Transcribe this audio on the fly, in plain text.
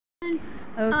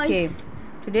Okay,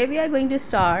 today we are going to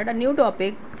start a new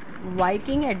topic,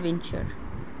 Viking Adventure.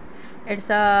 It's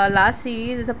a last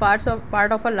series. It's a part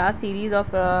of a last series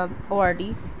of ORT.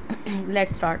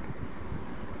 Let's start.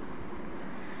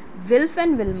 Wilf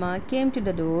and Wilma came to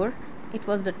the door. It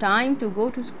was the time to go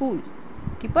to school.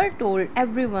 Kipper told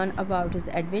everyone about his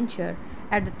adventure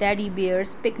at the teddy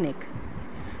bear's picnic,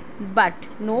 but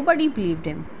nobody believed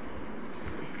him.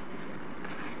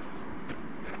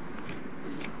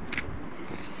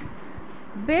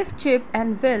 Biff, Chip,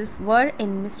 and Wilf were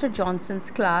in Mr. Johnson's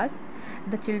class.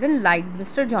 The children liked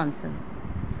Mr. Johnson.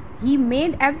 He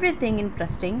made everything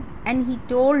interesting and he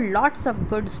told lots of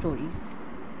good stories.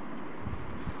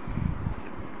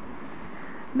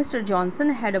 Mr. Johnson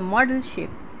had a model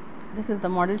ship. This is the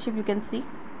model ship you can see.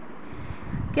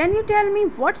 Can you tell me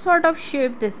what sort of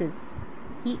ship this is?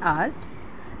 He asked.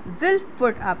 Wilf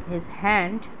put up his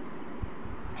hand.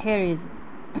 Here is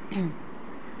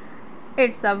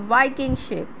It's a Viking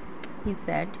ship, he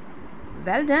said.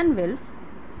 Well done, Wilf,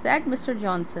 said Mr.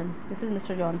 Johnson. This is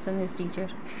Mr. Johnson, his teacher.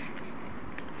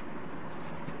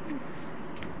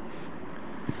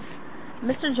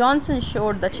 Mr. Johnson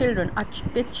showed the children a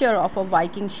picture of a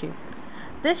Viking ship.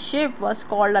 This ship was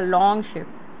called a long ship.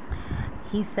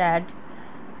 He said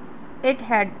it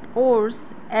had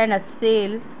oars and a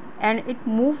sail and it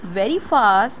moved very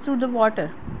fast through the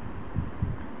water.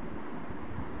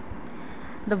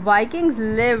 The Vikings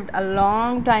lived a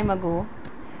long time ago,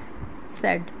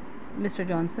 said Mr.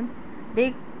 Johnson.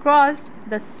 They crossed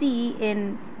the sea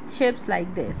in ships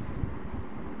like this.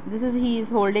 He is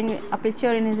holding a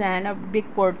picture in his hand, a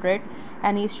big portrait,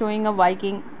 and he is showing a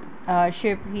Viking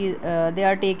ship. They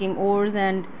are taking oars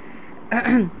and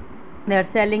they are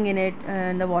sailing in it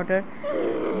in the water.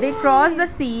 They crossed the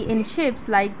sea in ships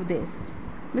like this.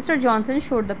 Mr. Johnson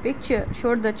showed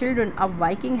the children a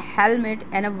Viking helmet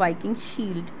and a Viking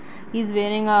shield. He's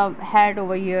wearing a hat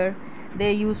over here.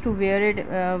 They used to wear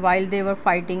it while they were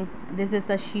fighting. This is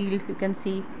a shield, you can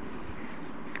see.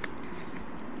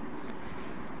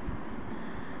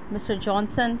 Mr.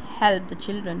 Johnson helped the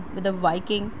children with the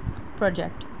Viking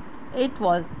project. It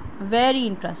was very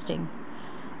interesting.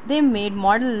 They made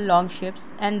model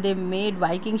longships and they made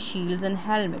Viking shields and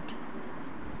helmet.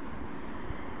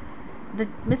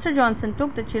 Mr. Johnson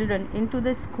took the children into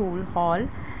the school hall.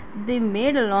 They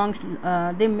made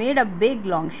a big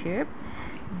longship.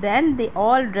 Then they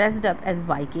all dressed up as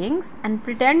Vikings and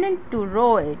pretended to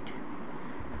row it.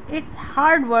 It's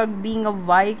hard work being a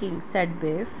Viking, said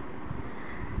Biff.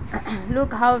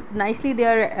 Look how nicely they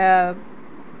are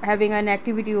having an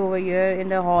activity over here in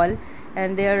the hall,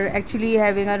 and they are actually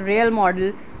having a real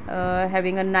model,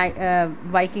 having a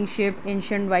Viking ship,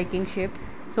 ancient Viking ship,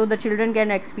 so the children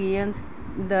can experience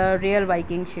the real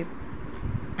Viking ship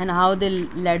and how they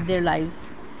led their lives.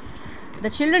 The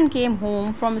children came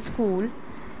home from school.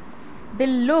 They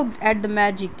looked at the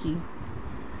magic key.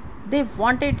 They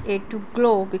wanted it to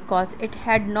glow because it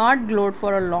had not glowed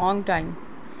for a long time.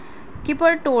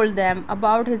 Kipper told them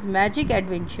about his magic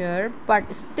adventure,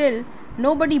 but still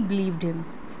nobody believed him.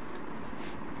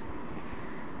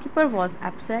 Kipper was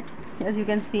upset, as you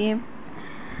can see him.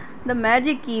 The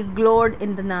magic key glowed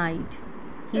in the night,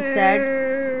 he said.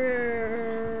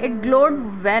 It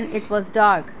glowed when it was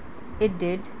dark. It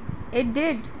did. It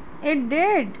did. It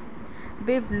did.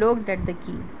 Biff looked at the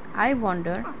key. I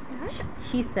wonder,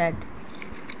 she said.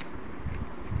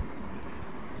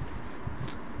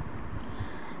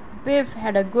 Biff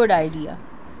had a good idea.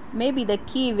 Maybe the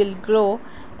key will glow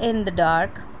in the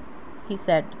dark, he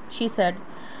said. She said.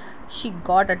 She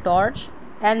got a torch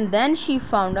and then she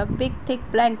found a big thick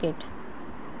blanket.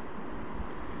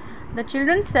 The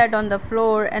children sat on the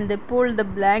floor and they pulled the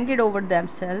blanket over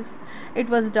themselves. It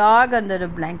was dark under the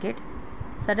blanket.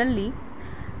 Suddenly,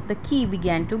 the key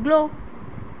began to glow.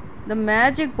 The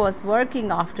magic was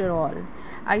working after all.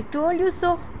 I told you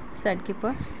so, said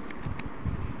Kipper.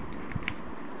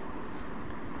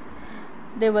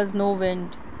 There was no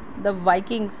wind. The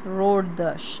Vikings rowed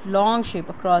the long ship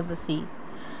across the sea.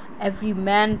 Every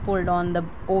man pulled on the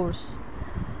oars.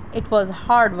 It was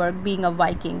hard work being a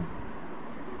Viking.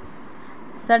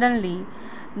 Suddenly,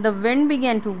 the wind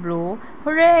began to blow.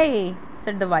 Hooray,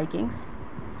 said the Vikings.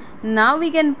 Now we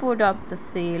can put up the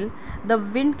sail. The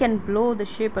wind can blow the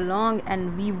ship along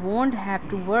and we won't have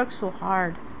to work so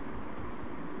hard.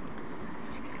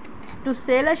 To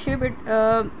sail a ship,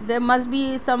 there must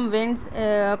be some winds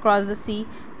across the sea,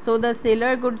 so the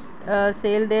sailor could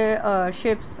sail their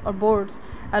ships or boats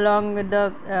along with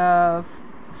the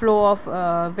flow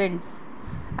of winds.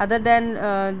 Other than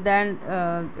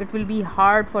it will be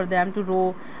hard for them to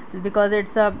row, because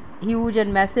it's a huge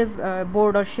and massive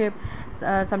board or ship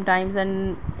sometimes,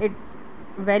 and it's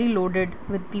very loaded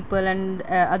with people and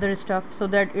other stuff, so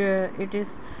that it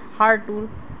is hard to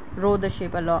row the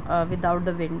ship without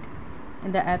the wind,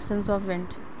 in the absence of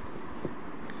wind.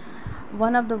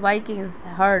 One of the Vikings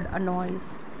heard a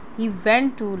noise. He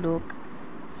went to look.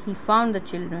 He found the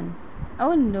children.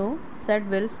 "Oh no," said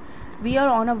Wilf, "we are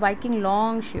on a Viking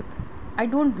longship. I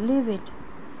don't believe it."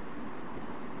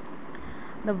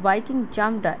 The Viking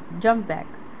jumped back.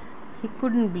 He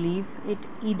couldn't believe it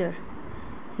either.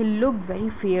 He looked very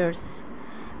fierce.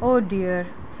 "Oh dear,"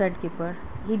 said Kipper.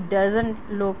 "He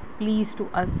doesn't look pleased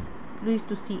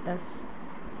to see us."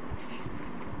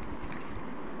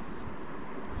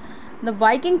 The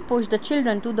Viking pushed the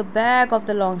children to the back of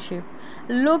the longship.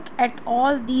 "Look at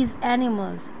all these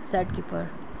animals," said Kipper.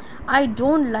 "I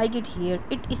don't like it here.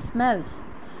 It smells."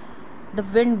 The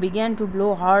wind began to blow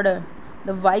harder.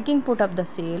 The Viking put up the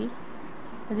sail.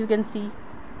 As you can see,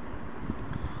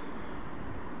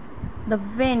 the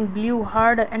wind blew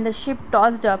harder and the ship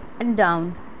tossed up and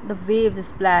down. The waves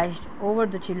splashed over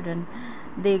the children.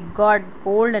 They got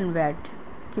cold and wet.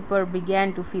 Kipper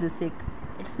began to feel sick.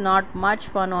 "It's not much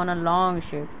fun on a long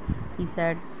ship," he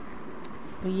said.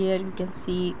 Here you can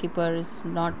see Kipper is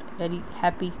not very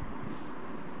happy.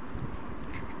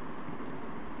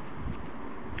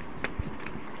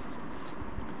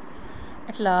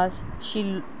 At last,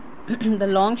 the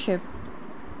long ship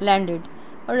landed.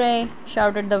 "Hooray!"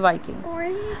 shouted the Vikings.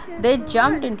 They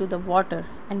jumped into the water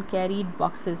and carried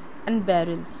boxes and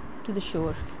barrels to the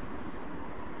shore.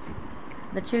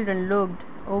 The children looked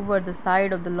over the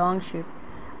side of the long ship.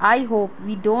 "I hope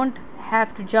we don't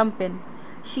have to jump in,"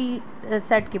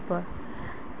 said Kipper.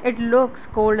 "It looks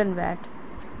cold and wet."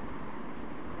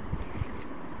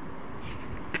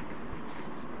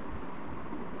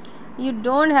 "You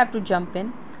don't have to jump in,"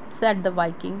 said the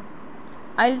Viking.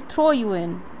 "I'll throw you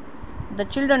in." The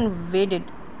children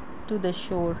waded to the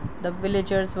shore. The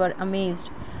villagers were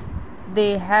amazed.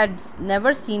 They had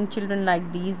never seen children like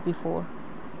these before.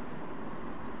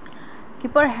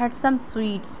 Kipper had some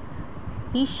sweets.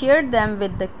 He shared them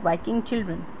with the Viking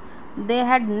children. They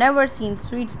had never seen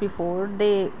sweets before.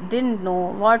 They didn't know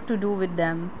what to do with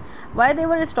them. Why they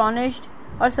were astonished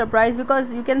or surprised,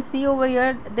 because you can see over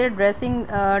here they're dressing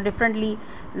differently.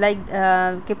 Like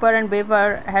Kipper and Biff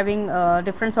are having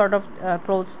different sort of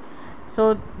clothes.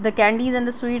 So the candies and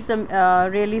the sweets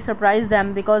really surprised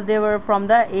them, because they were from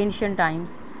the ancient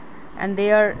times and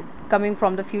they are coming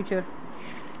from the future.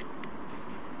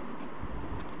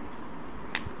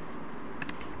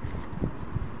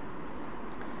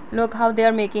 Look how they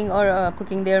are making or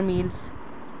cooking their meals.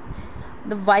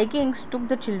 The Vikings took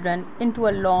the children into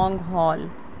a long hall.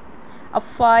 A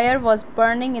fire was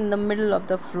burning in the middle of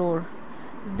the floor.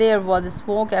 There was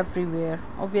smoke everywhere,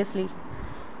 obviously.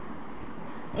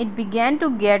 It began to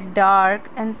get dark,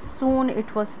 and soon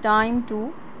it was time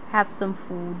to have some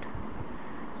food.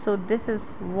 "So this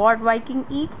is what Viking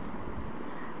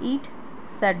eat,"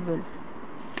 said Wolf.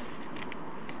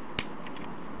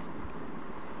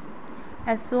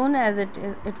 As soon as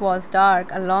it was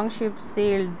dark, a long ship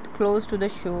sailed close to the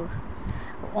shore.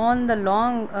 On the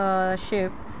long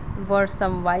ship were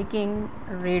some Viking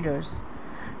raiders.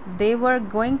 They were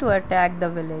going to attack the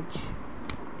village.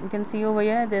 You can see over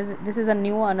here, this is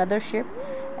another ship,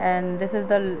 and this is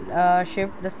the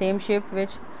ship, the same ship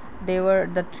which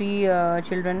the three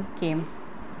children came.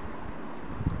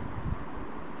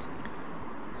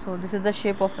 So this is the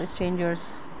ship of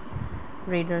strangers,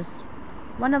 raiders.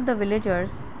 One of the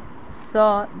villagers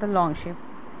saw the long ship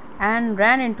and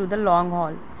ran into the long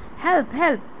hall. "Help!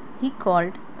 Help!" he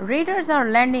called. "Raiders are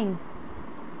landing."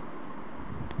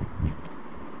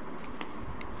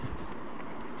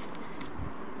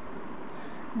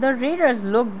 The raiders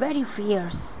looked very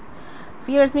fierce.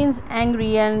 Fierce means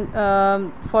angry,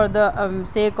 and for the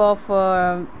sake of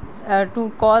to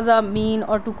cause a mean,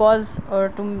 or to cause, or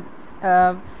to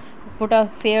put a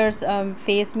fierce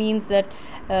face, means that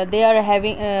they are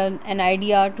having an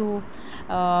idea to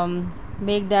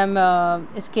make them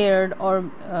scared or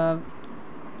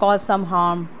cause some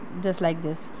harm, just like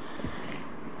this.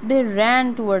 They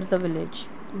ran towards the village.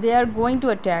 "They are going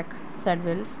to attack," said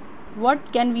Wilf.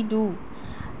 "What can we do?"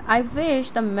 "I wish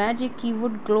the magic key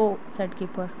would glow," said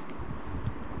Kipper.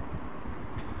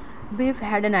 Biff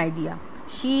had an idea.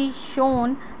 She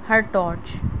shone her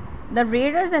torch. The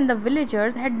raiders and the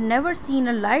villagers had never seen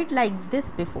a light like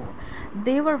this before.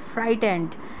 They were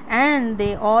frightened, and they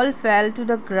all fell to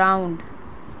the ground.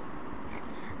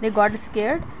 They got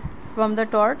scared from the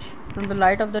torch, from the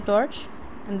light of the torch.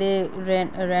 and they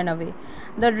ran away.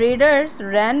 The raiders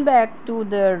ran back to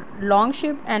the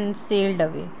longship and sailed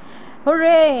away.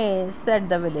 Hooray! Said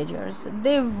the villagers.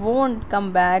 They won't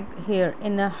come back here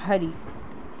in a hurry.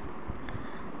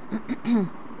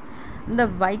 The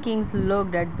Vikings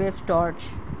looked at Biff's torch.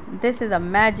 This is a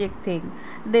magic thing,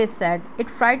 they said. It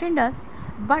frightened us,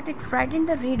 but it frightened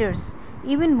the raiders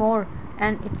even more,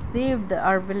 and it saved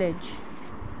our village.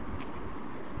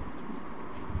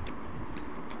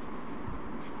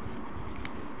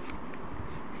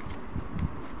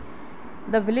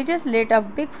 The villagers lit a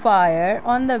big fire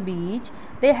on the beach.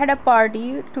 They had a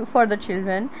party for the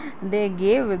children. They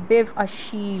gave Biff a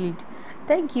shield.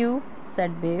 Thank you,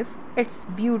 said Biff. It's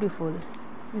beautiful.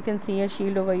 You can see a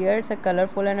shield over here. It's a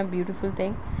colorful and a beautiful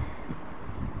thing.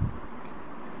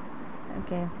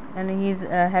 Okay, and he's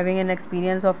having an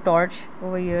experience of torch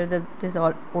over here. This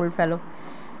old fellow.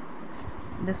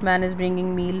 This man is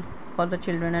bringing meal for the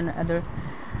children and other.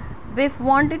 Biff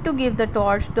wanted to give the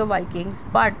torch to the Vikings,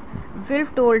 but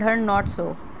Wilf told her not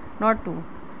to.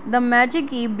 The magic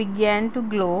key began to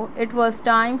glow. It was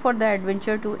time for the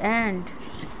adventure to end.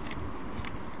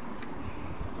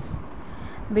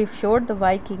 Biff showed the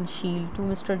Viking shield to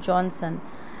Mr. Johnson.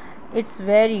 It's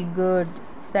very good,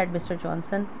 said Mr.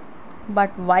 Johnson.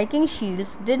 But Viking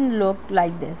shields didn't look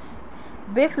like this.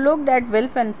 Biff looked at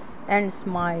Wilf and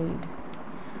smiled.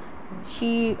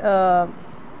 She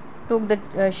took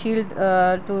the shield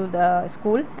to the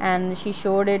school, and she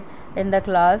showed it within the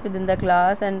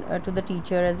class, and to the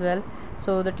teacher as well.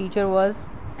 So the teacher was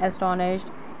astonished,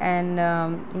 and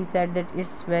he said that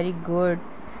it's very good,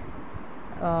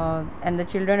 and the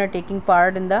children are taking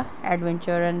part in the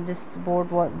adventure, and this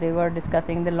boat they were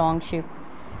discussing the long ship.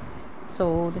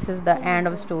 So this is the end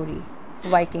of story,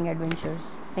 Viking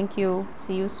Adventures. Thank you.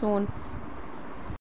 See you soon.